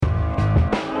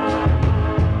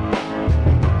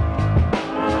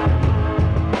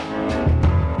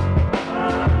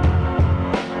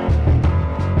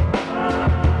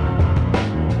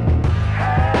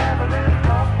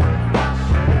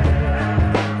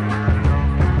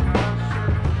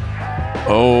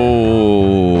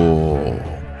Oh,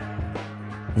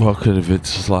 welcome to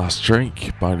Vince's Last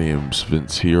Drink. My name's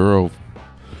Vince Hero.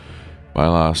 My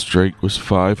last drink was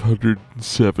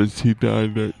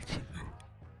 579 nights.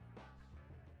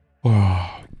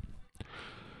 Wow.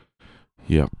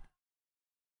 Yep.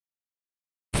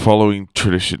 Following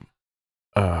tradition,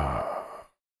 I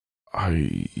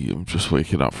am just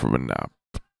waking up from a nap.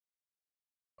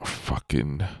 A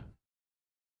fucking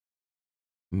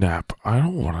nap.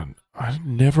 I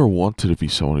never wanted to be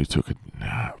someone who took a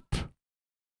nap.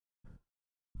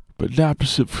 But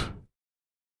naps have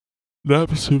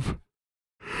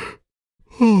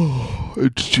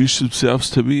introduced themselves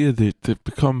to me, and they've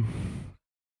become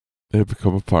a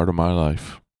part of my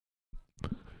life.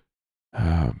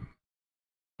 I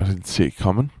didn't see it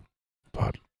coming,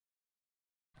 but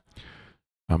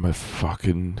I'm a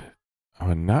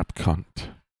nap cunt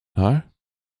now,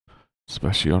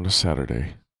 especially on a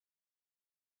Saturday.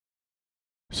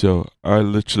 So I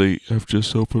literally have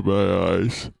just opened my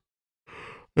eyes.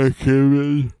 I came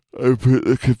in, I took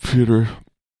the computer.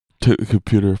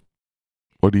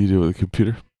 What do you do with the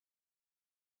computer?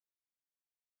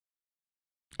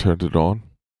 Turned it on.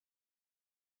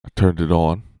 I turned it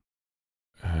on,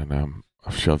 and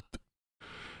I've shoved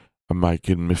a mic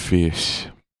in my face.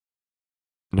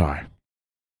 Now,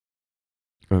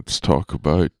 let's talk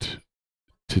about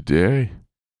today.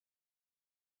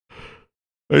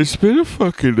 It's been a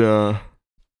fucking a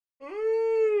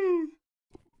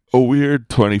weird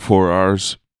 24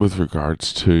 hours with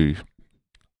regards to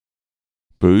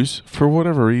booze. For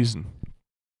whatever reason,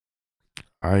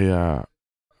 I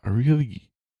really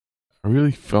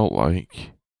felt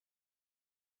like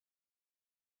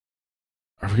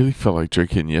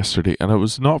drinking yesterday, and it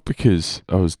was not because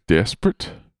I was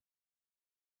desperate.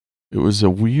 It was a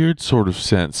weird sort of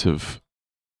sense of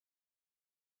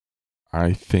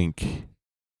I think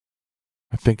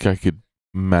I could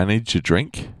manage a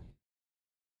drink.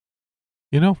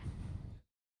 You know?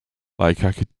 Like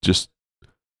I could just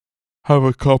have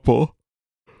a couple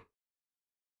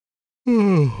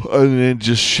and then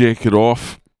just shake it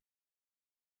off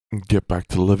and get back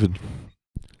to living.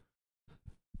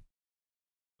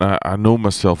 I know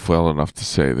myself well enough to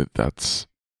say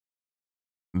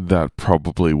that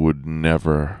probably would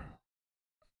never,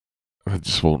 it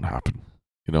just won't happen,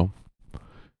 you know?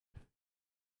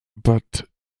 But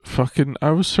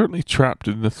I was certainly trapped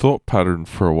in the thought pattern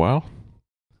for a while.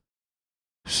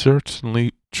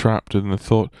 Certainly trapped in the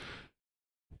thought.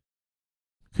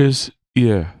 Because,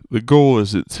 yeah, the goal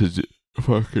is to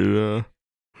fucking,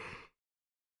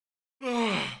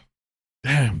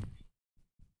 damn.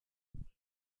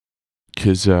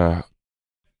 Because, yeah,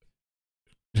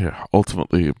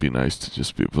 ultimately it'd be nice to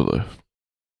just be able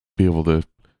to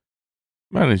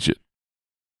manage it.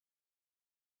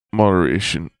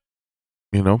 Moderation,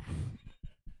 you know?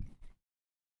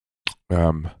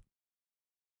 Alright.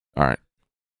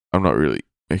 I'm not really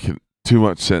making too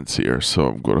much sense here, so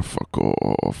I'm gonna fuck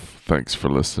off. Thanks for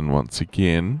listening once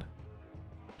again.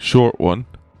 Short one,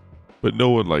 but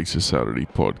no one likes a Saturday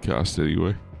podcast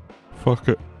anyway. Fuck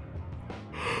it.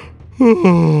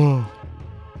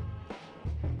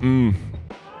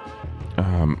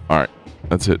 Alright,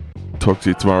 that's it. Talk to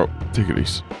you tomorrow. Take it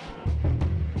easy.